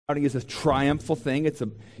Shouting is a triumphal thing. It's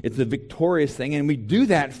a victorious thing, and we do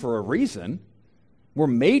that for a reason. We're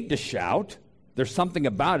made to shout. There's something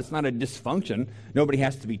about it. It's not a dysfunction. Nobody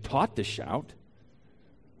has to be taught to shout.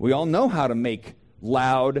 We all know how to make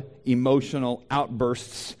loud, emotional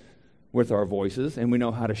outbursts with our voices, and we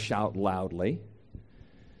know how to shout loudly.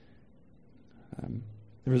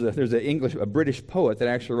 There's a British poet that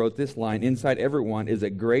actually wrote this line: "Inside everyone is a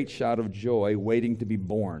great shout of joy waiting to be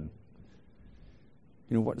born."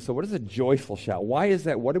 So what is a joyful shout? Why is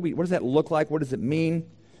that? What does that look like? What does it mean?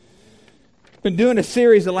 Been doing a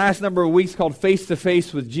series the last number of weeks called Face to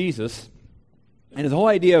Face with Jesus, and the whole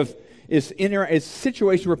idea is a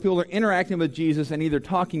situation where people are interacting with Jesus and either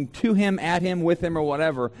talking to him, at him, with him, or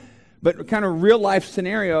whatever, but kind of real life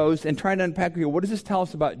scenarios and trying to unpack, what does this tell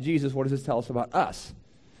us about Jesus? What does this tell us about us?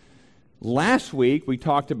 Last week we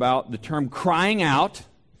talked about the term crying out,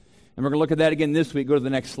 and we're going to look at that again this week. Go to the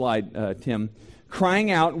next slide, Tim.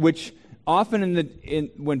 Crying out, which often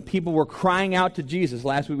when people were crying out to Jesus,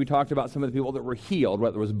 last week we talked about some of the people that were healed,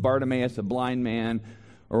 whether it was Bartimaeus, a blind man,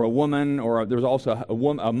 or a woman, or there was also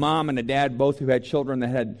a mom and a dad, both who had children that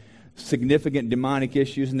had significant demonic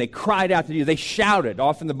issues, and they cried out to Jesus. They shouted.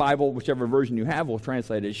 Often the Bible, whichever version you have, will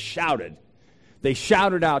translate it as shouted. They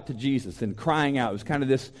shouted out to Jesus, and crying out. It was kind of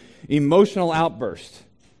this emotional outburst.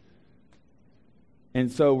 And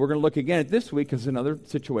so we're going to look again at this week as another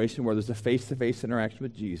situation where there's a face-to-face interaction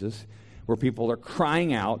with Jesus, where people are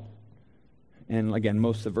crying out, and again,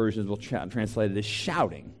 most of the versions will translate it as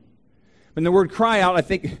shouting. And the word cry out, I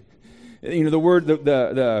think, the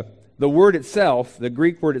word itself, the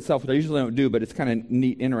Greek word itself, which I usually don't do, but it's kind of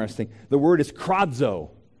neat, interesting. The word is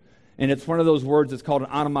kradzo, and it's one of those words that's called an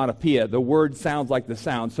onomatopoeia. The word sounds like the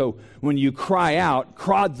sound. So when you cry out,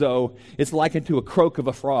 kradzo, it's likened to a croak of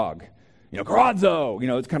a frog. Kradzo,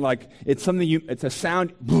 it's kind of like, it's something it's a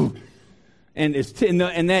sound, and it's in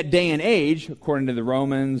that day and age, according to the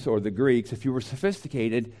Romans or the Greeks, if you were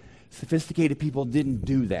sophisticated people didn't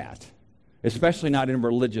do that, especially not in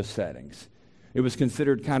religious settings. It was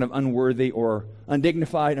considered kind of unworthy or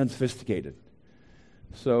undignified, unsophisticated.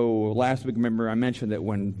 So last week, remember, I mentioned that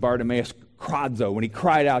when Bartimaeus kradzo, when he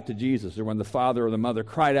cried out to Jesus, or when the father or the mother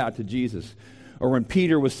cried out to Jesus, or when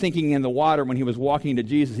Peter was sinking in the water when he was walking to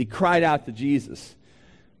Jesus, he cried out to Jesus.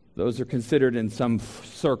 Those are considered in some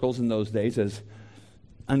circles in those days as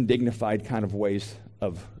undignified kind of ways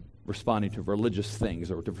of responding to religious things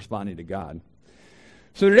or to responding to God.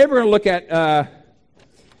 So today we're going to look at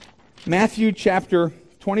Matthew chapter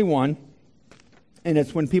 21, and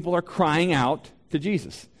it's when people are crying out to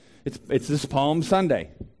Jesus. It's this Palm Sunday.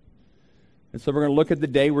 And so we're going to look at the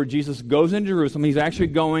day where Jesus goes into Jerusalem. He's actually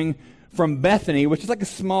going from Bethany, which is like a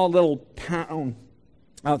small little town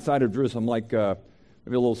outside of Jerusalem, like maybe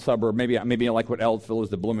a little suburb, maybe like what Ellettsville is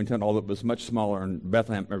to Bloomington, although it was much smaller, and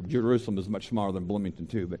Bethlehem or Jerusalem is much smaller than Bloomington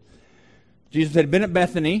too. But Jesus had been at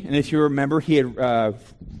Bethany, and if you remember, he had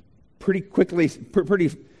pretty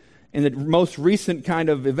in the most recent kind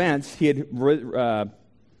of events, he had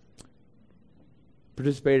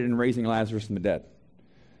participated in raising Lazarus from the dead.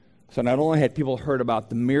 So not only had people heard about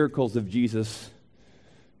the miracles of Jesus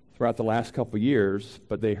throughout the last couple of years,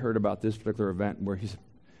 but they heard about this particular event where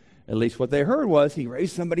at least what they heard was he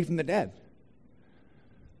raised somebody from the dead.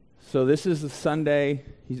 So this is the Sunday.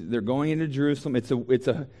 They're going into Jerusalem.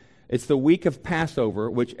 It's the week of Passover,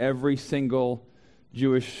 which every single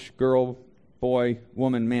Jewish girl, boy,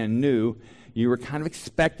 woman, man knew. You were kind of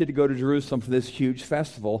expected to go to Jerusalem for this huge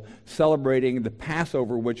festival celebrating the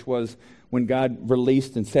Passover, which was when God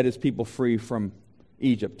released and set his people free from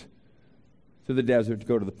Egypt through the desert to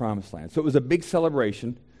go to the Promised Land. So it was a big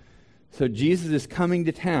celebration. So Jesus is coming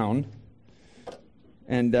to town,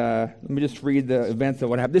 and let me just read the events of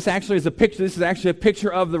what happened. This is actually a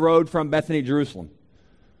picture of the road from Bethany to Jerusalem.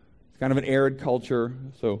 It's kind of an arid culture.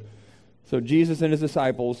 So Jesus and his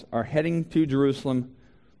disciples are heading to Jerusalem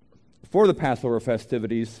for the Passover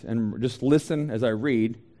festivities, and just listen as I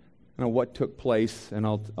read what took place, and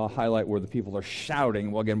I'll highlight where the people are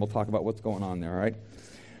shouting. Well, again, we'll talk about what's going on there, all right?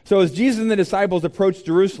 So as Jesus and the disciples approached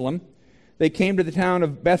Jerusalem, they came to the town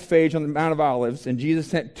of Bethphage on the Mount of Olives, and Jesus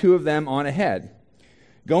sent two of them on ahead.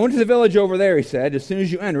 Go into the village over there, he said. As soon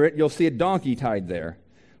as you enter it, you'll see a donkey tied there,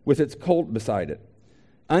 with its colt beside it.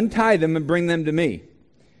 Untie them and bring them to me.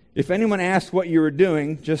 If anyone asks what you are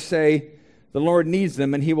doing, just say, the Lord needs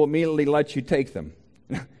them, and he will immediately let you take them.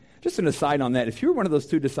 Just an aside on that. If you were one of those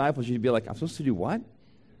two disciples, you'd be like, I'm supposed to do what?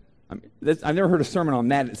 I've never heard a sermon on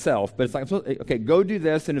that itself, but it's like, okay, go do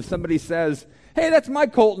this, and if somebody says, hey, that's my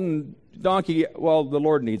colt and donkey, well, the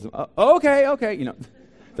Lord needs them. Okay.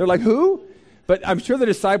 They're like, who? But I'm sure the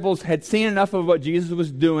disciples had seen enough of what Jesus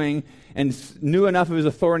was doing and knew enough of his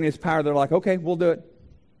authority and his power, they're like, okay, we'll do it.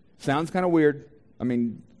 Sounds kind of weird. I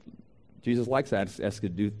mean, Jesus likes that,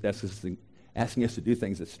 asking us to do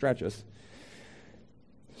things that stretch us.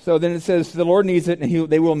 So then it says, the Lord needs it, and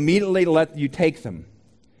they will immediately let you take them.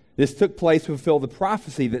 This took place to fulfill the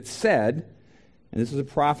prophecy that said, and this is a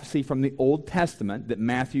prophecy from the Old Testament, that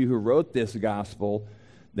Matthew, who wrote this gospel,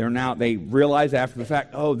 they realize after the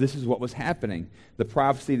fact, oh, this is what was happening. The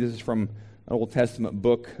prophecy, this is from an Old Testament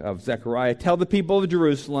book of Zechariah. Tell the people of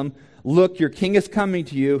Jerusalem, look, your king is coming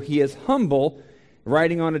to you. He is humble,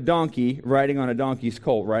 riding on a donkey's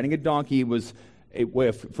colt. Riding a donkey was a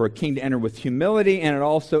way for a king to enter with humility, and it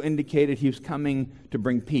also indicated he was coming to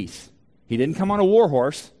bring peace. He didn't come on a war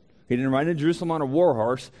horse. He didn't ride into Jerusalem on a war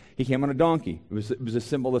horse. He came on a donkey. It was a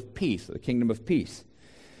symbol of peace, the kingdom of peace.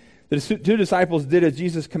 The two disciples did as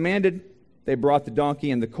Jesus commanded. They brought the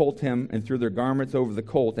donkey and the colt to him and threw their garments over the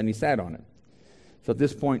colt, and he sat on it. So at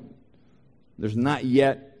this point, there's not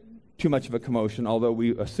yet too much of a commotion, although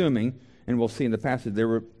assuming, and we'll see in the passage, there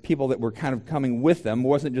were people that were kind of coming with them. It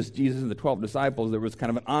wasn't just Jesus and the 12 disciples. There was kind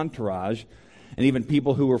of an entourage, and even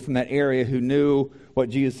people who were from that area who knew what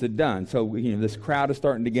Jesus had done. So, this crowd is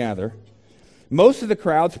starting to gather. Most of the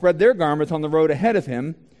crowd spread their garments on the road ahead of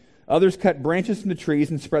him. Others cut branches from the trees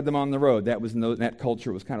and spread them on the road. That was in that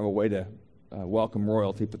culture. It was kind of a way to welcome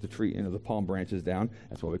royalty. Put the palm branches down.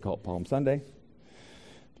 That's why we call it Palm Sunday.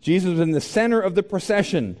 Jesus was in the center of the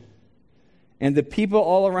procession, and the people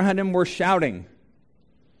all around him were shouting,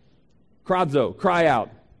 "Kradzo, cry out."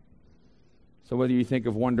 So whether you think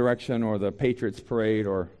of One Direction or the Patriots Parade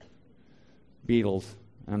or Beatles,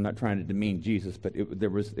 I'm not trying to demean Jesus, but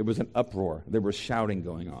it was an uproar. There was shouting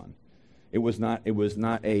going on. It was not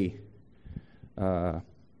a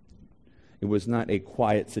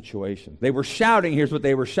quiet situation. They were shouting. Here's what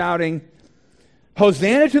they were shouting: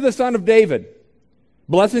 Hosanna to the Son of David.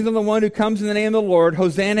 Blessings on the one who comes in the name of the Lord.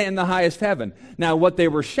 Hosanna in the highest heaven. Now, what they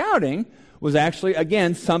were shouting was actually,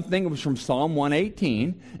 again, something. It was from Psalm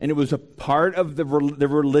 118, and it was a part of the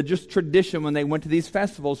religious tradition when they went to these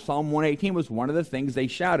festivals. Psalm 118 was one of the things they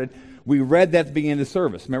shouted. We read that at the beginning of the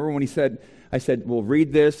service. Remember when I said, we'll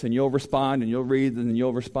read this, and you'll respond, and you'll read, and then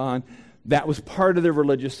you'll respond. That was part of their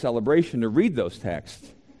religious celebration to read those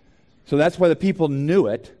texts. So that's why the people knew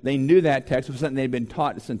it. They knew that text. It was something they'd been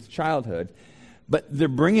taught since childhood. But they're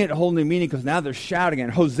bringing it a whole new meaning because now they're shouting.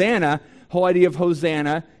 And Hosanna, whole idea of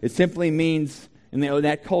Hosanna, it simply means, in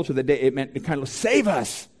that culture, it meant to kind of save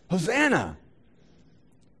us. Hosanna.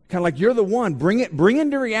 Kind of like you're the one. Bring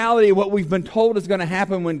into reality what we've been told is going to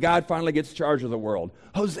happen when God finally gets charge of the world.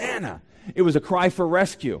 Hosanna. It was a cry for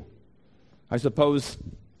rescue. I suppose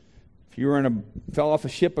if you fell off a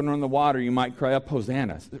ship and were in the water, you might cry up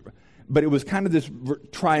Hosanna. But it was kind of this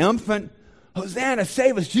triumphant, Hosanna,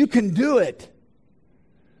 save us. You can do it.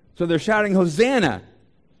 So they're shouting, Hosanna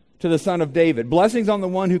to the Son of David. Blessings on the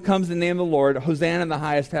one who comes in the name of the Lord. Hosanna in the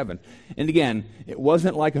highest heaven. And again, it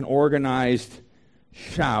wasn't like an organized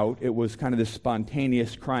shout. It was kind of this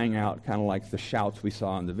spontaneous crying out, kind of like the shouts we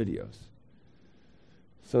saw in the videos.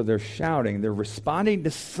 So they're shouting. They're responding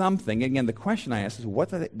to something. Again, the question I ask is,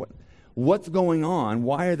 what's going on?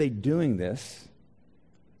 Why are they doing this?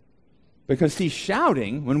 Because, see,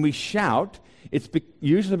 shouting, when we shout, it's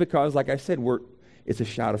usually because, like I said, it's a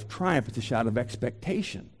shout of triumph. It's a shout of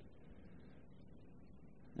expectation.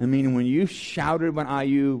 I mean, when you shouted when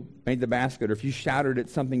IU made the basket, or if you shouted at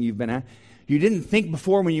something you've been at, you didn't think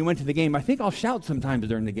before when you went to the game, I think I'll shout sometimes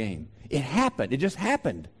during the game. It happened. It just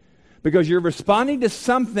happened. Because you're responding to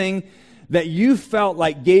something that you felt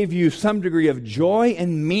like gave you some degree of joy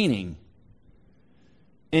and meaning.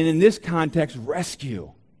 And in this context,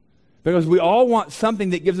 rescue. Because we all want something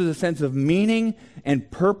that gives us a sense of meaning and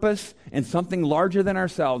purpose and something larger than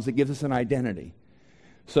ourselves that gives us an identity.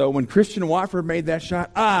 So when Christian Watford made that shot,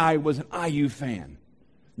 I was an IU fan.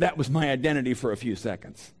 That was my identity for a few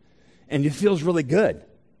seconds. And it feels really good.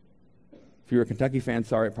 If you're a Kentucky fan,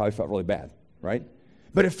 sorry, it probably felt really bad, right?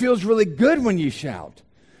 But it feels really good when you shout.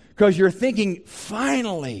 Because you're thinking,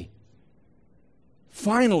 finally,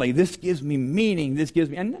 this gives me meaning. This gives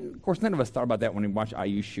me, and of course, none of us thought about that when we watched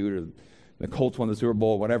IU shoot or the Colts won the Super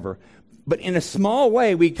Bowl or whatever. But in a small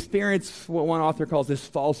way, we experience what one author calls this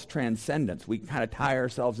false transcendence. We kind of tie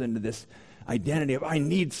ourselves into this identity of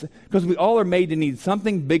because we all are made to need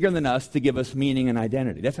something bigger than us to give us meaning and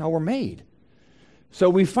identity. That's how we're made. So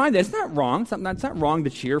we find that it's not wrong. It's not wrong to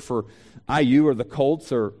cheer for IU or the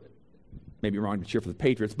Colts, or maybe wrong to cheer for the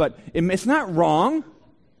Patriots, but it's not wrong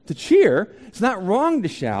to cheer. It's not wrong to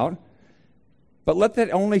shout, but let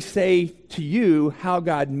that only say to you how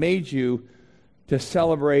God made you to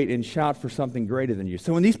celebrate and shout for something greater than you.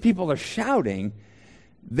 So when these people are shouting,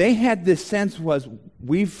 they had this sense was,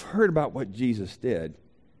 we've heard about what Jesus did.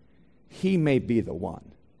 He may be the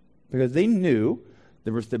one. Because they knew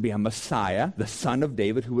there was to be a Messiah, the son of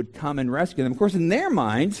David, who would come and rescue them. Of course, in their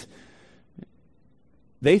minds,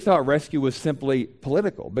 they thought rescue was simply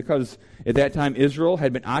political, because at that time Israel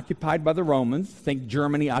had been occupied by the Romans. Think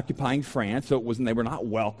Germany occupying France, so they were not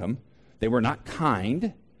welcome. They were not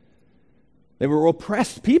kind. They were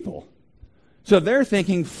oppressed people. So they're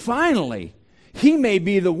thinking, finally, he may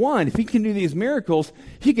be the one. If he can do these miracles,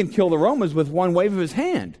 he can kill the Romans with one wave of his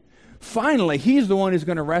hand. Finally, he's the one who's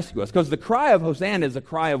going to rescue us. Because the cry of Hosanna is a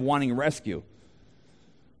cry of wanting rescue.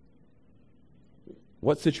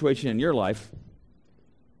 What situation in your life,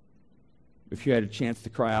 if you had a chance to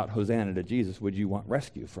cry out Hosanna to Jesus, would you want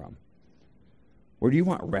rescue from? Where do you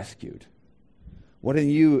want rescued? What in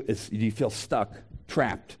you do you feel stuck,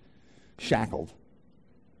 trapped, shackled?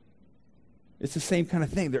 It's the same kind of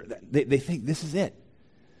thing. They think this is it.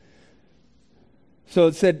 So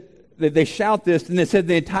it said that they shout this, and it said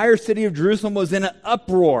the entire city of Jerusalem was in an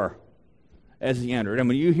uproar as he entered. And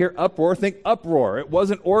when you hear uproar, think uproar. It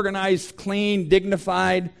wasn't organized, clean,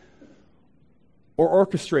 dignified, or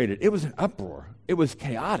orchestrated. It was an uproar. It was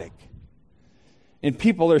chaotic. And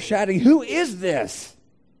people are shouting, "Who is this?"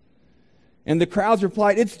 And the crowds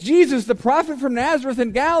replied, "It's Jesus, the prophet from Nazareth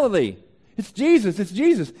in Galilee." It's Jesus, it's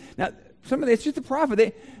Jesus. Now, it's just the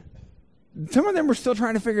prophet. Some of them were still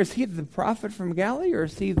trying to figure, is he the prophet from Galilee, or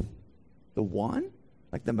is he the one?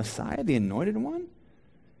 Like the Messiah, the anointed one?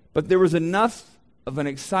 But there was enough of an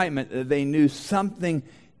excitement that they knew something,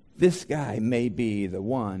 this guy may be the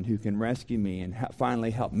one who can rescue me and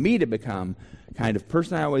finally help me to become the kind of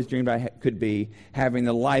person I always dreamed I could be, having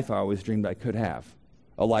the life I always dreamed I could have.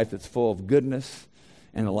 A life that's full of goodness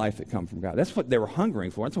and a life that comes from God. That's what they were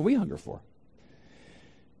hungering for. That's what we hunger for.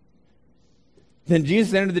 Then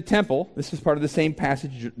Jesus entered the temple. This is part of the same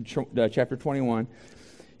passage, chapter 21.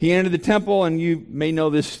 He entered the temple, and you may know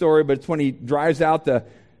this story, but it's when he drives out the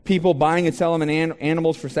people buying and selling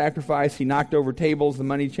animals for sacrifice. He knocked over tables, the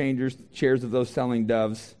money changers, chairs of those selling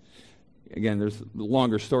doves. Again, there's a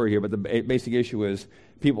longer story here, but the basic issue is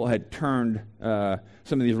people had turned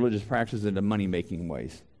some of these religious practices into money-making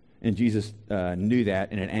ways. And Jesus knew that,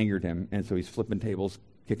 and it angered him, and so he's flipping tables,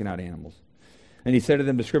 kicking out animals. And he said to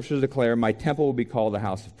them, the scriptures declare, my temple will be called a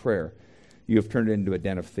house of prayer. You have turned it into a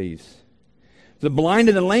den of thieves. The blind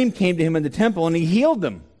and the lame came to him in the temple, and he healed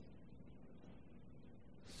them.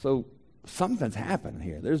 So something's happened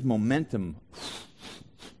here. There's momentum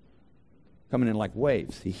coming in like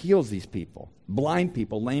waves. He heals these people, blind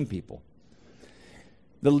people, lame people.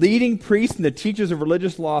 The leading priests and the teachers of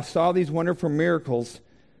religious law saw these wonderful miracles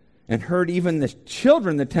and heard even the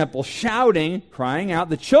children in the temple shouting, crying out.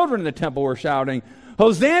 The children in the temple were shouting,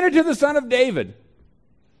 Hosanna to the Son of David.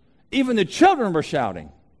 Even the children were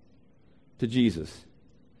shouting to Jesus.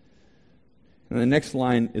 And the next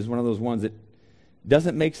line is one of those ones that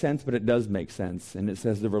doesn't make sense, but it does make sense. And it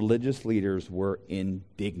says the religious leaders were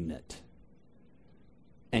indignant,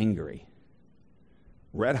 angry,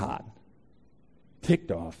 red hot,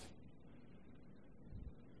 ticked off.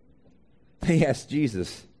 They asked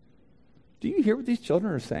Jesus, do you hear what these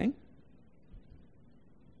children are saying?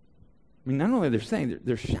 I mean, not only are they saying,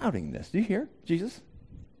 they're shouting this. Do you hear, Jesus?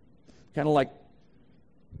 Kind of like,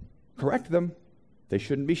 correct them. They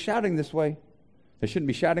shouldn't be shouting this way. They shouldn't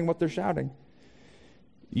be shouting what they're shouting.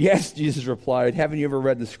 Yes, Jesus replied, haven't you ever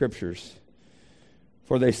read the scriptures?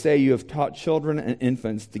 For they say you have taught children and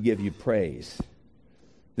infants to give you praise.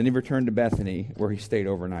 Then he returned to Bethany, where he stayed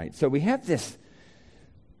overnight. So we have this.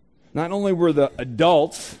 Not only were the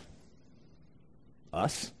adults,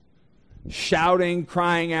 us, shouting,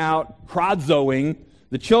 crying out, kradzoing,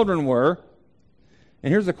 the children were.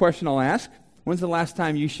 And here's the question I'll ask. When's the last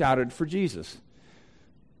time you shouted for Jesus?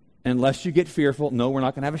 Unless you get fearful, no, we're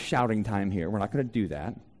not going to have a shouting time here. We're not going to do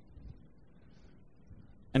that.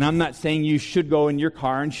 And I'm not saying you should go in your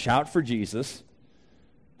car and shout for Jesus.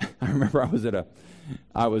 I remember I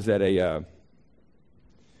was at a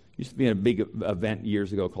used to be in a big event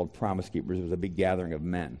years ago called Promise Keepers. It was a big gathering of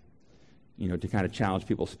men, to kind of challenge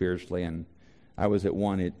people spiritually. And I was at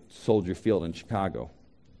one at Soldier Field in Chicago.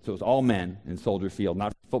 So it was all men in Soldier Field,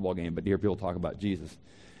 not a football game, but to hear people talk about Jesus.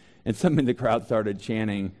 And some in the crowd started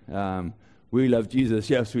chanting, we love Jesus,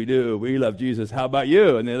 yes we do, we love Jesus, how about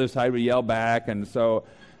you? And the other side would yell back, and so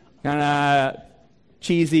kind of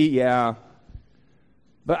cheesy, yeah.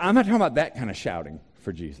 But I'm not talking about that kind of shouting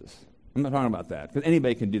for Jesus. I'm not talking about that, because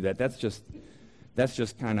anybody can do that. That's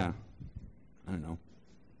just kind of, I don't know,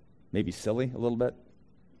 maybe silly a little bit.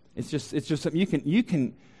 It's just something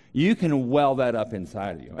you can well that up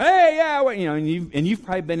inside of you. Hey, yeah, and you've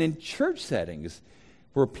probably been in church settings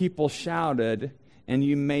where people shouted, and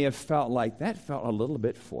you may have felt like that felt a little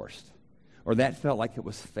bit forced, or that felt like it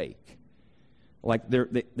was fake. Like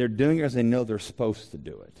they're doing it as they know they're supposed to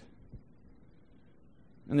do it.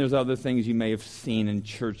 And there's other things you may have seen in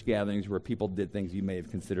church gatherings where people did things you may have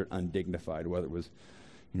considered undignified, whether it was,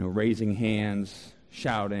 raising hands,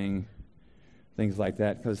 shouting, things like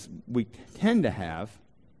that, because we tend to have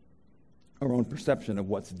our own perception of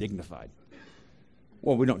what's dignified.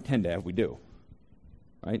 Well, we don't tend to have, we do,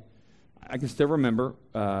 right? I can still remember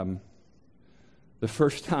the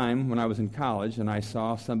first time when I was in college and I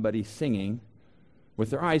saw somebody singing with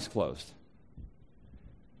their eyes closed.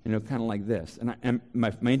 Kind of like this. And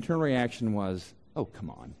my internal reaction was, oh, come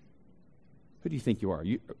on. Who do you think you are?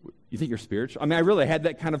 You think you're spiritual? I mean, I really had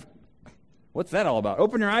that kind of, what's that all about?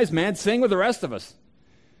 Open your eyes, man. Sing with the rest of us.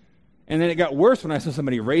 And then it got worse when I saw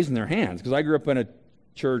somebody raising their hands, because I grew up in a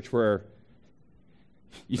church where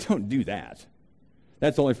you don't do that.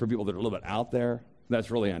 That's only for people that are a little bit out there. That's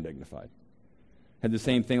really undignified. Had the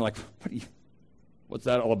same thing like, what's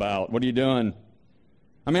that all about? What are you doing?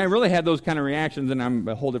 I mean, I really had those kind of reactions, and I'm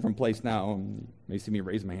a whole different place now. You may see me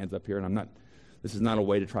raise my hands up here, and this is not a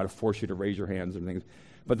way to try to force you to raise your hands and things.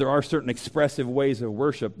 But there are certain expressive ways of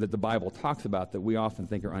worship that the Bible talks about that we often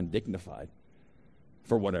think are undignified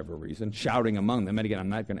for whatever reason. Shouting among them. And again,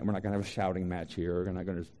 we're not going to have a shouting match here. We're not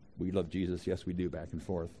going to, we love Jesus. Yes, we do, back and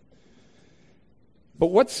forth.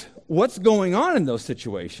 But what's going on in those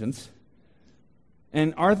situations?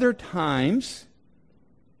 And are there times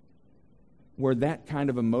where that kind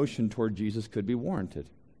of emotion toward Jesus could be warranted?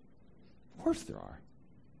 Of course there are.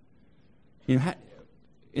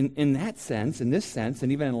 In that sense, in this sense,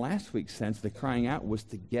 and even in last week's sense, the crying out was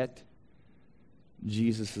to get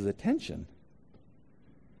Jesus' attention.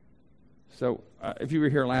 So if you were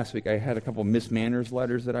here last week, I had a couple of Miss Manners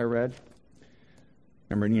letters that I read.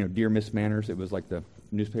 Remember, Dear Miss Manners, it was like the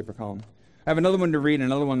newspaper column. I have another one to read,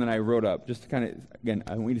 another one that I wrote up, just to kind of, again,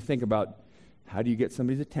 I want you to think about how do you get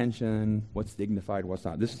somebody's attention, what's dignified, what's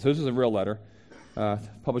not. This is a real letter,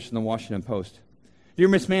 published in the Washington Post. Dear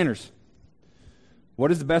Miss Manners,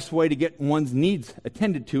 what is the best way to get one's needs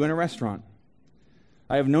attended to in a restaurant?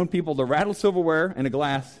 I have known people to rattle silverware and a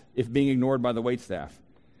glass if being ignored by the waitstaff.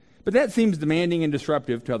 But that seems demanding and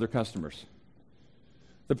disruptive to other customers.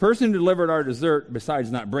 The person who delivered our dessert,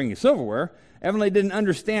 besides not bringing silverware, evidently didn't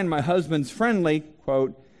understand my husband's friendly,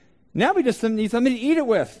 quote, now we just need something to eat it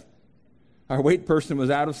with. Our wait person was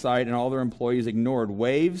out of sight, and all their employees ignored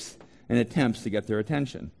waves and attempts to get their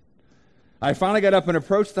attention. I finally got up and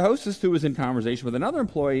approached the hostess, who was in conversation with another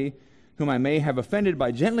employee whom I may have offended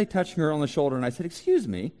by gently touching her on the shoulder, and I said, excuse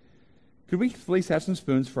me, could we please have some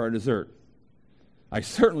spoons for our dessert? I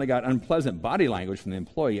certainly got unpleasant body language from the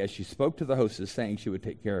employee as she spoke to the hostess, saying she would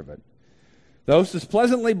take care of it. The hostess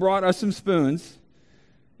pleasantly brought us some spoons.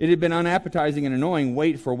 It had been unappetizing and annoying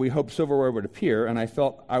wait for we hoped silverware would appear, and I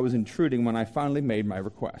felt I was intruding when I finally made my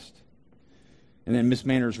request. And then Miss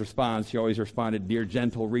Manners responds, she always responded, Dear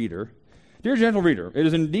gentle reader, Dear gentle reader, it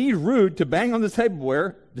is indeed rude to bang on the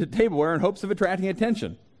tableware in hopes of attracting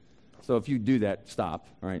attention. So if you do that, stop,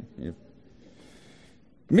 all right?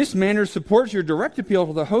 Miss Manners supports your direct appeal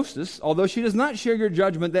to the hostess, although she does not share your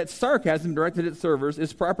judgment that sarcasm directed at servers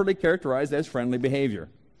is properly characterized as friendly behavior.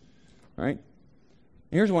 All right?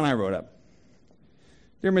 Here's one I wrote up.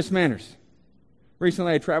 Dear Miss Manners,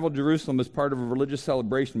 recently I traveled to Jerusalem as part of a religious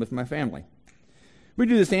celebration with my family. We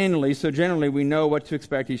do this annually, so generally we know what to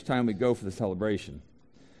expect each time we go for the celebration.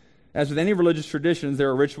 As with any religious traditions, there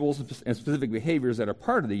are rituals and specific behaviors that are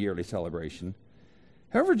part of the yearly celebration.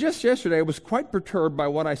 However, just yesterday I was quite perturbed by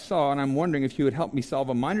what I saw, and I'm wondering if you would help me solve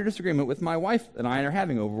a minor disagreement with my wife and I are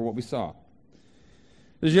having over what we saw.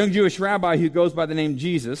 There's a young Jewish rabbi who goes by the name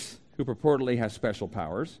Jesus, who purportedly has special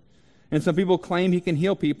powers, and some people claim he can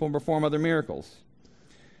heal people and perform other miracles.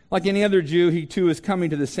 Like any other Jew, he too is coming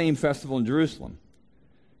to the same festival in Jerusalem.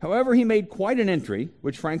 However, he made quite an entry,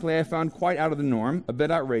 which frankly I found quite out of the norm, a bit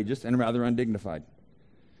outrageous, and rather undignified.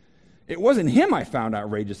 It wasn't him I found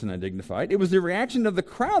outrageous and undignified. It was the reaction of the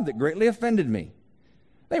crowd that greatly offended me.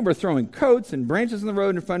 They were throwing coats and branches on the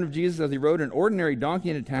road in front of Jesus as he rode an ordinary donkey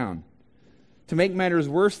into town. To make matters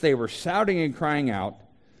worse, they were shouting and crying out,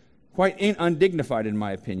 quite undignified in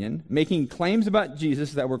my opinion, making claims about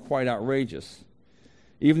Jesus that were quite outrageous.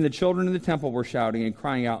 Even the children in the temple were shouting and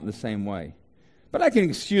crying out in the same way. But I can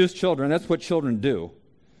excuse children, that's what children do.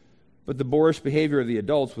 But the boorish behavior of the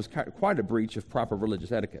adults was quite a breach of proper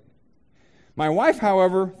religious etiquette. My wife,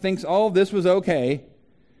 however, thinks all of this was okay,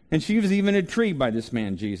 and she was even intrigued by this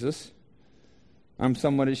man, Jesus. I'm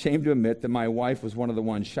somewhat ashamed to admit that my wife was one of the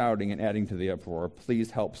ones shouting and adding to the uproar,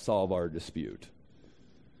 please help solve our dispute.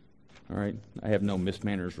 All right? I have no Miss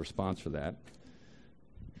Manners response for that.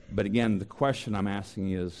 But again, the question I'm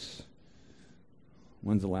asking is,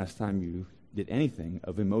 when's the last time you did anything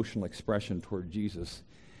of emotional expression toward Jesus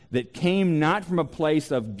that came not from a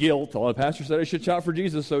place of guilt? Oh, the pastor said I should shout for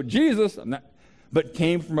Jesus, so Jesus, but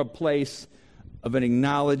came from a place of an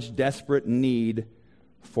acknowledged, desperate need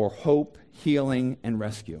for hope, healing, and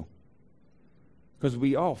rescue. Because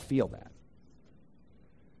we all feel that.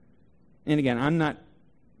 And again, I'm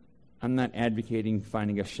not advocating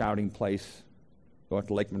finding a shouting place. Go out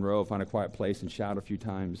to Lake Monroe, find a quiet place, and shout a few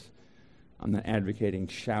times. I'm not advocating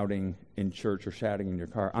shouting in church or shouting in your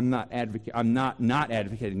car. I'm not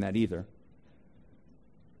advocating that either.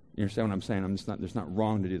 You understand what I'm saying? There's not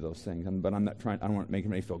wrong to do those things, but I'm not trying. I don't want to make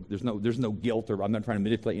anybody feel. There's no guilt, or I'm not trying to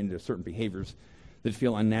manipulate you into certain behaviors that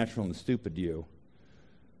feel unnatural and stupid to you.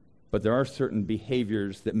 But there are certain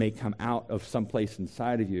behaviors that may come out of some place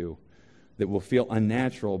inside of you that will feel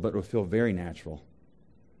unnatural, but will feel very natural.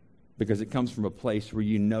 Because it comes from a place where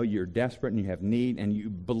you know you're desperate and you have need and you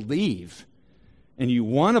believe and you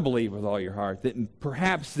want to believe with all your heart that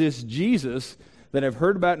perhaps this Jesus that I've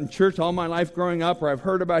heard about in church all my life growing up, or I've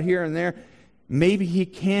heard about here and there, maybe he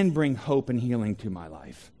can bring hope and healing to my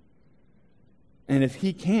life. And if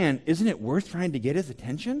he can, isn't it worth trying to get his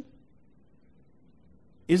attention?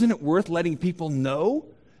 Isn't it worth letting people know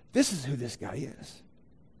this is who this guy is?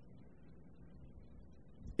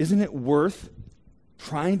 Isn't it worth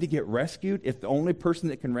trying to get rescued if the only person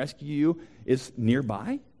that can rescue you is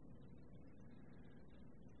nearby?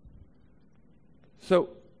 So,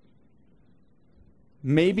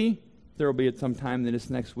 maybe there will be at some time this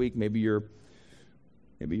next week, maybe you're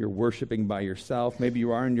worshiping by yourself. Maybe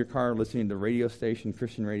you are in your car listening to radio station,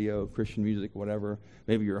 Christian radio, Christian music, whatever.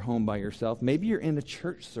 Maybe you're home by yourself. Maybe you're in a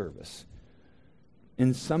church service.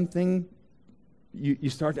 And something you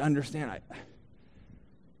start to understand.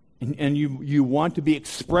 And you want to be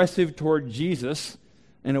expressive toward Jesus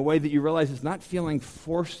in a way that you realize it's not feeling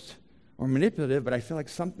forced or manipulative, but I feel like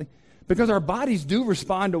something. Because our bodies do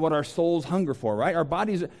respond to what our souls hunger for, right? Our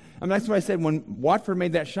bodies, that's what I said when Watford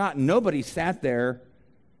made that shot, nobody sat there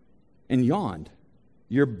and yawned.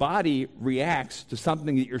 Your body reacts to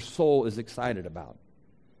something that your soul is excited about.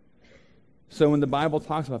 So when the Bible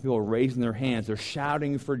talks about people raising their hands, they're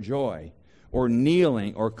shouting for joy, or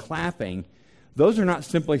kneeling, or clapping, those are not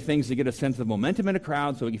simply things to get a sense of momentum in a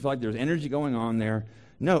crowd so you feel like there's energy going on there.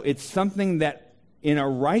 No, it's something that in a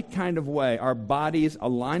right kind of way, our bodies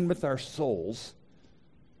align with our souls,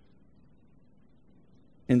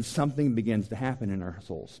 and something begins to happen in our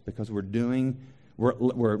souls because we're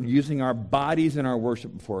using our bodies in our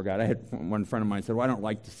worship before God. I had one friend of mine said, well, I don't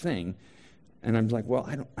like to sing. And I'm like, well,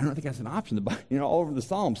 I don't think that's an option. All over the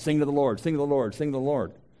Psalms, sing to the Lord, sing to the Lord, sing to the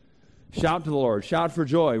Lord. Shout to the Lord, shout for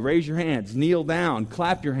joy, raise your hands, kneel down,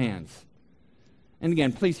 clap your hands. And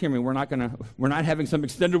again, please hear me, we're not having some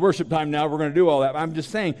extended worship time now, we're going to do all that. I'm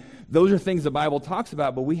just saying, those are things the Bible talks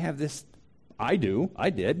about, but we have this, I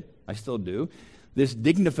still do, this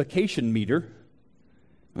dignification meter.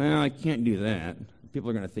 Well, I can't do that. People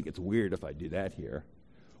are going to think it's weird if I do that here.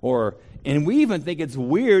 And we even think it's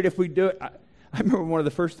weird if we do it. I remember one of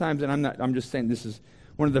the first times, and I'm just saying this is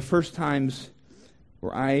one of the first times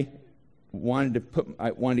where I wanted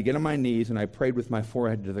to get on my knees and I prayed with my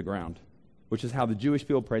forehead to the ground, which is how the Jewish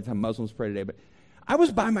people pray, it's how Muslims pray today. But I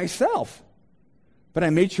was by myself. But I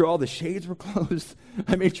made sure all the shades were closed.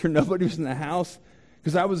 I made sure nobody was in the house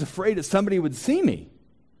because I was afraid that somebody would see me.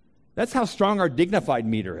 That's how strong our dignified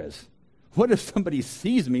meter is. What if somebody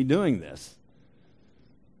sees me doing this?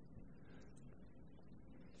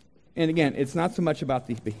 And again, it's not so much about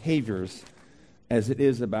these behaviors as it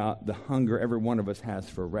is about the hunger every one of us has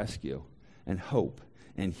for rescue and hope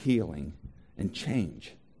and healing and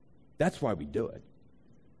change. That's why we do it.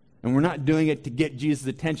 And we're not doing it to get Jesus'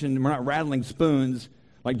 attention. We're not rattling spoons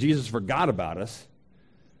like Jesus forgot about us.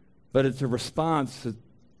 But it's a response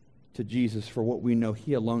to Jesus for what we know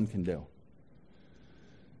he alone can do.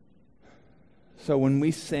 So when we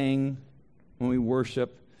sing, when we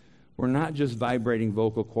worship, we're not just vibrating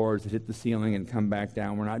vocal cords that hit the ceiling and come back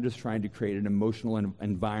down. We're not just trying to create an emotional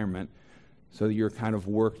environment so that you're kind of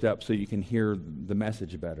worked up so you can hear the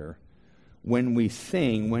message better. When we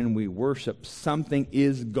sing, when we worship, something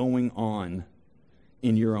is going on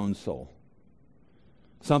in your own soul.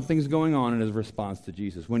 Something's going on as a response to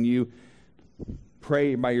Jesus. When you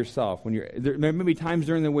pray by yourself, there may be times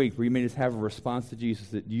during the week where you may just have a response to Jesus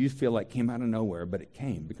that you feel like came out of nowhere, but it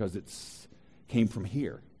came because it came from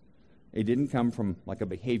here. It didn't come from like a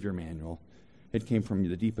behavior manual. It came from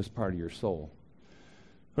the deepest part of your soul.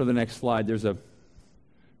 Go to the next slide. There's a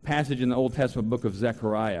passage in the Old Testament book of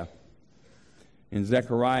Zechariah. And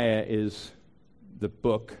Zechariah is the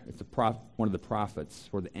book, it's one of the prophets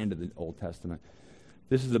for the end of the Old Testament.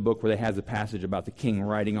 This is the book where they has a passage about the king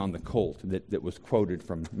riding on the colt that was quoted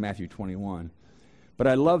from Matthew 21. But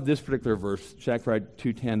I love this particular verse, Zechariah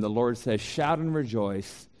 2:10. The Lord says, "Shout and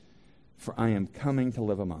rejoice, for I am coming to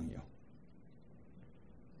live among you."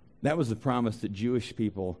 That was the promise that Jewish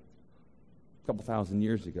people a couple thousand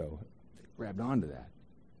years ago grabbed onto that.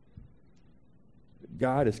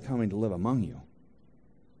 God is coming to live among you.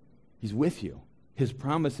 He's with you. His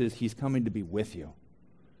promise is he's coming to be with you.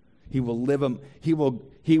 He will live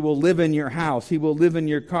in your house. He will live in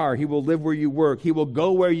your car. He will live where you work. He will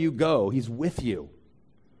go where you go. He's with you.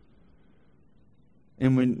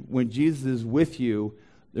 And when Jesus is with you,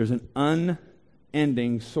 there's an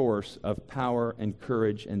unending source of power and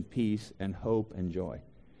courage and peace and hope and joy.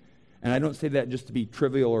 And I don't say that just to be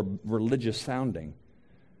trivial or religious sounding,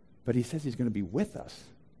 but he says he's going to be with us.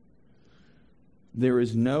 There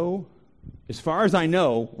is no, as far as I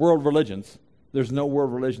know, world religions, there's no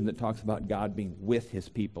world religion that talks about God being with his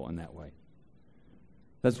people in that way.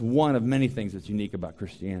 That's one of many things that's unique about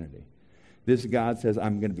Christianity. This God says,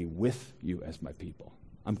 I'm going to be with you as my people.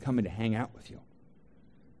 I'm coming to hang out with you.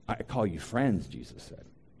 I call you friends, Jesus said.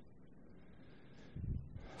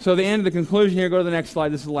 So the end of the conclusion here, go to the next slide.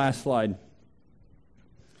 This is the last slide.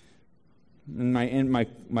 And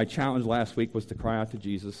my challenge last week was to cry out to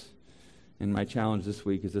Jesus. And my challenge this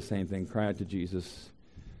week is the same thing, cry out to Jesus.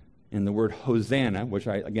 And the word Hosanna, which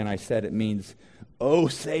I said it means, oh,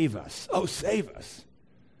 save us, oh, save us.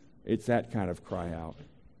 It's that kind of cry out.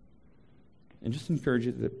 And just encourage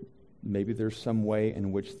you that maybe there's some way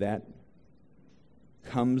in which that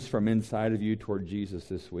comes from inside of you toward Jesus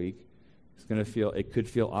this week. It could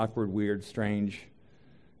feel awkward, weird, strange.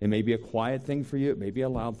 It may be a quiet thing for you. It may be a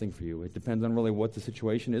loud thing for you. It depends on really what the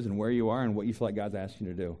situation is and where you are and what you feel like God's asking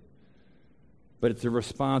you to do. But it's a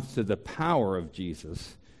response to the power of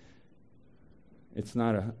Jesus. It's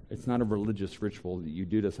not a religious ritual that you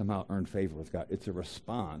do to somehow earn favor with God. It's a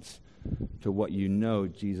response to what you know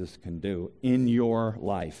Jesus can do in your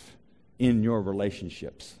life, in your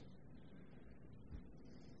relationships.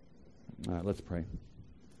 All right, let's pray.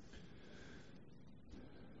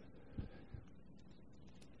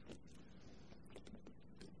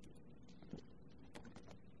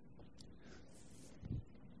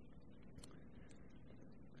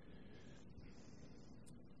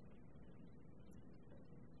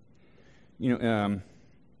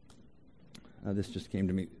 This just came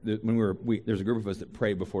to me. When there's a group of us that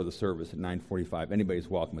pray before the service at 9:45. Anybody's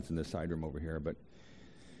welcome. It's in the side room over here. But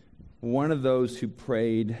one of those who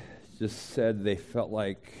prayed just said they felt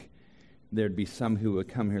like there'd be some who would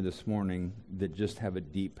come here this morning that just have a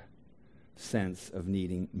deep sense of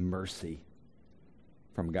needing mercy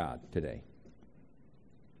from God today.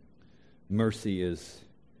 Mercy is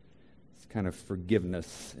kind of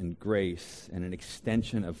forgiveness and grace and an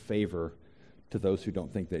extension of favor to those who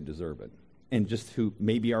don't think they deserve it, and just who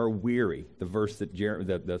maybe are weary. The verse that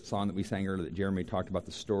the song that we sang earlier that Jeremy talked about,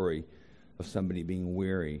 the story of somebody being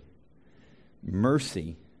weary.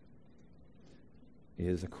 Mercy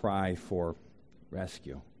is a cry for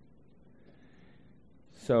rescue.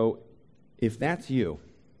 So, if that's you,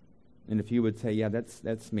 and if you would say, "Yeah,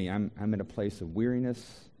 that's me. I'm in a place of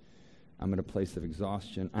weariness. I'm in a place of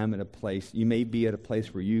exhaustion. I'm in a place." You may be at a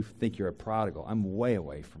place where you think you're a prodigal. I'm way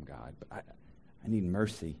away from God, but I need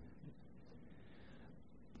mercy.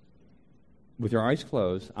 With your eyes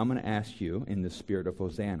closed, I'm going to ask you in the spirit of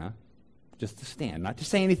Hosanna just to stand, not to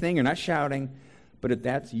say anything, you're not shouting, but if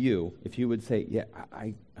that's you, if you would say, "Yeah,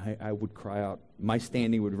 I would cry out," my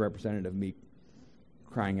standing would be representative of me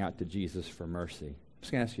crying out to Jesus for mercy. I'm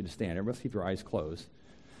just going to ask you to stand. Everybody keep your eyes closed.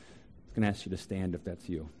 I'm going to ask you to stand if that's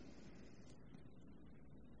you.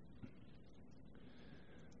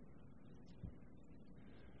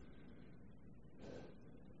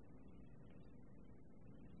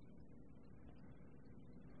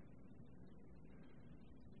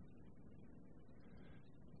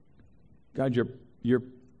 God, your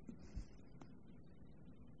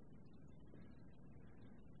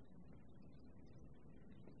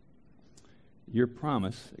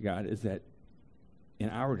promise, God, is that in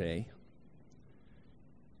our day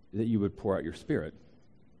that you would pour out your Spirit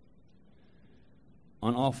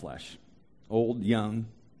on all flesh, old, young,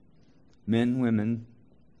 men, women,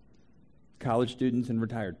 college students, and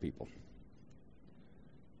retired people,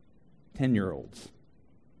 10-year-olds.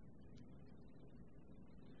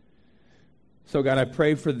 So, God, I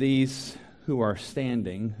pray for these who are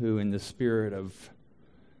standing, who in the spirit of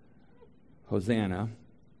Hosanna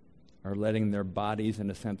are letting their bodies, in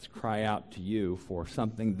a sense, cry out to you for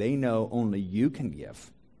something they know only you can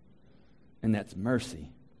give. and that's mercy.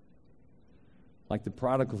 Like the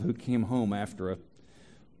prodigal who came home after a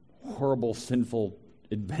horrible, sinful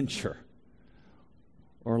adventure.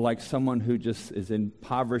 Or like someone who just is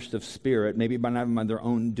impoverished of spirit, maybe not even by their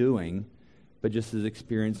own doing, but just has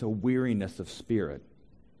experienced a weariness of spirit.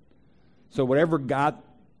 So whatever got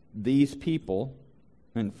these people,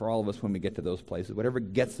 and for all of us when we get to those places, whatever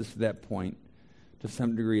gets us to that point, to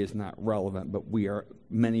some degree is not relevant, but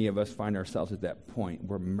many of us find ourselves at that point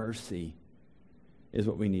where mercy is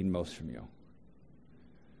what we need most from you.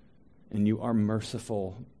 And you are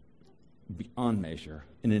merciful beyond measure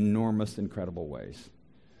in enormous, incredible ways.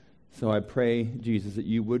 So I pray, Jesus, that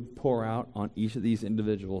you would pour out on each of these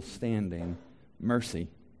individuals standing mercy.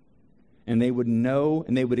 And they would know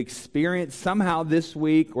and they would experience somehow this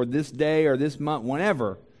week or this day or this month,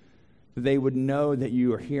 whenever, that they would know that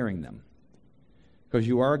you are hearing them. Because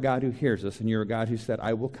you are a God who hears us, and you're a God who said,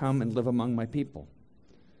 I will come and live among my people.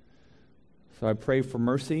 So I pray for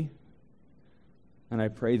mercy, and I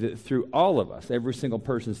pray that through all of us, every single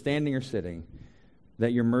person standing or sitting,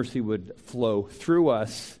 that your mercy would flow through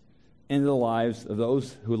us into the lives of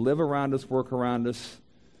those who live around us, work around us,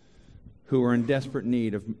 who are in desperate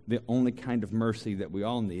need of the only kind of mercy that we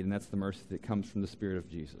all need, and that's the mercy that comes from the Spirit of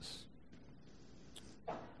Jesus.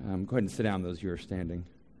 Go ahead and sit down, those of you who are standing.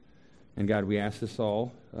 And God, we ask this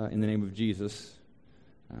all in the name of Jesus.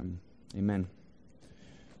 Amen.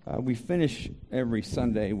 We finish every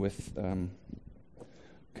Sunday with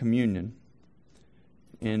communion.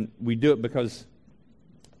 And we do it because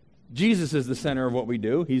Jesus is the center of what we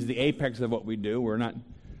do. He's the apex of what we do.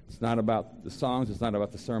 It's not about the songs. It's not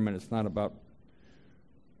about the sermon. It's not about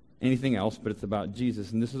anything else, but it's about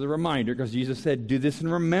Jesus. And this is a reminder because Jesus said, do this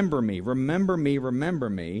and remember me. Remember me, remember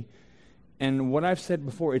me. And what I've said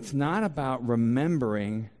before, it's not about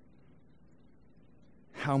remembering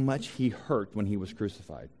how much he hurt when he was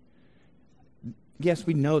crucified. Yes,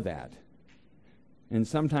 we know that. And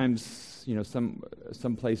sometimes,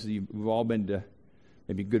 some places we've all been to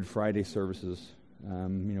maybe Good Friday services.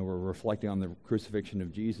 We're reflecting on the crucifixion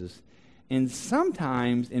of Jesus. And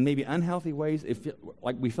sometimes, in maybe unhealthy ways,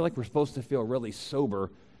 we feel like we're supposed to feel really sober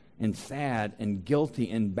and sad and guilty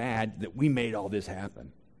and bad that we made all this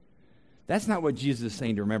happen. That's not what Jesus is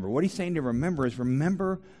saying to remember. What he's saying to remember is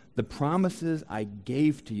remember the promises I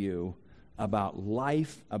gave to you about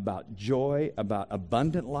life, about joy, about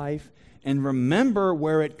abundant life, and remember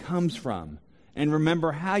where it comes from. And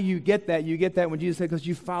remember how you get that. You get that when Jesus said, because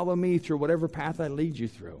you follow me through whatever path I lead you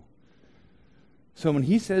through. So when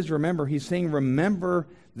he says remember, he's saying remember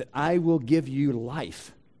that I will give you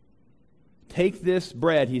life. Take this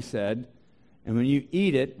bread, he said, and when you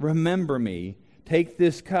eat it, remember me. Take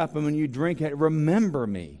this cup, and when you drink it, remember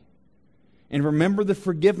me. And remember the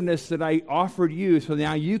forgiveness that I offered you so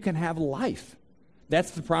now you can have life.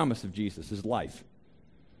 That's the promise of Jesus, is life.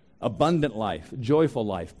 Abundant life, joyful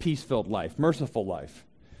life, peace-filled life, merciful life.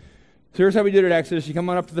 So here's how we do it at Exodus. You come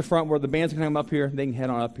on up to the front where the band's can come up here. They can head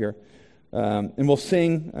on up here. And we'll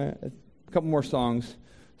sing a couple more songs.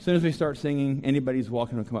 As soon as we start singing, anybody's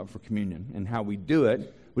welcome to come up for communion. And how we do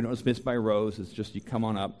it, we don't dismiss by rows. It's just you come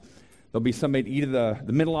on up. There'll be somebody at either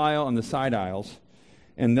the middle aisle and the side aisles.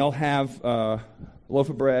 And they'll have a loaf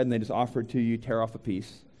of bread, and they just offer it to you, tear off a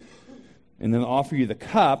piece. And then they'll offer you the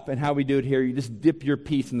cup, and how we do it here, you just dip your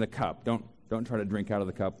piece in the cup. Don't try to drink out of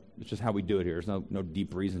the cup. It's just how we do it here. There's no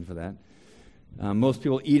deep reason for that. Most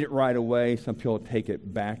people eat it right away. Some people take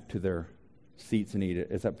it back to their seats and eat it.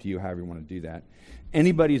 It's up to you however you want to do that.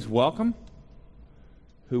 Anybody's welcome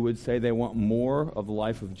who would say they want more of the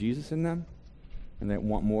life of Jesus in them, and they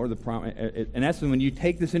want more of the promise. In essence, when you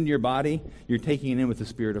take this into your body, you're taking it in with the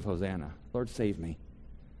spirit of Hosanna. Lord, save me.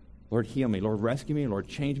 Lord, heal me. Lord, rescue me. Lord,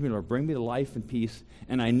 change me. Lord, bring me to life and peace.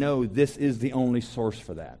 And I know this is the only source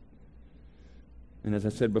for that. And as I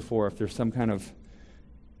said before, if there's some kind of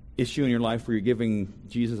issue in your life where you're giving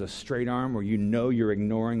Jesus a straight arm, or you know you're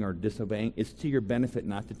ignoring or disobeying, it's to your benefit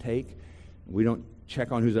not to take. We don't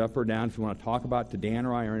check on who's up or down. If you want to talk about it to Dan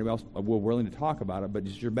or I or anybody else, we're willing to talk about it, but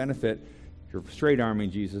it's your benefit. You're straight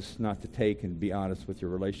arming Jesus not to take, and be honest with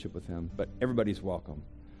your relationship with him. But everybody's welcome.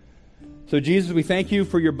 So Jesus, we thank you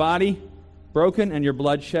for your body broken and your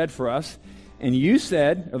blood shed for us. And you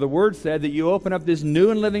said, or the word said, that you open up this new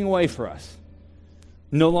and living way for us.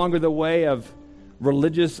 No longer the way of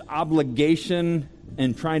religious obligation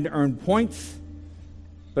and trying to earn points,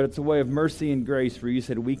 but it's a way of mercy and grace where you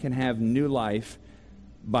said we can have new life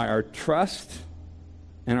by our trust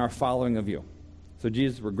and our following of you. So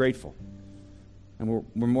Jesus, we're grateful. And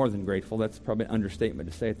we're more than grateful. That's probably an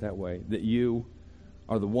understatement to say it that way, that you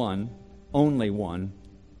are the one, only one,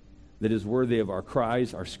 that is worthy of our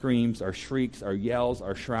cries, our screams, our shrieks, our yells,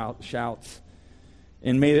 our shouts.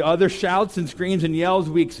 And may the other shouts and screams and yells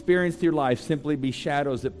we experience through life simply be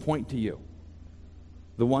shadows that point to you,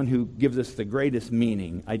 the one who gives us the greatest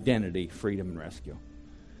meaning, identity, freedom, and rescue.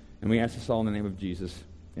 And we ask this all in the name of Jesus.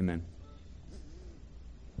 Amen.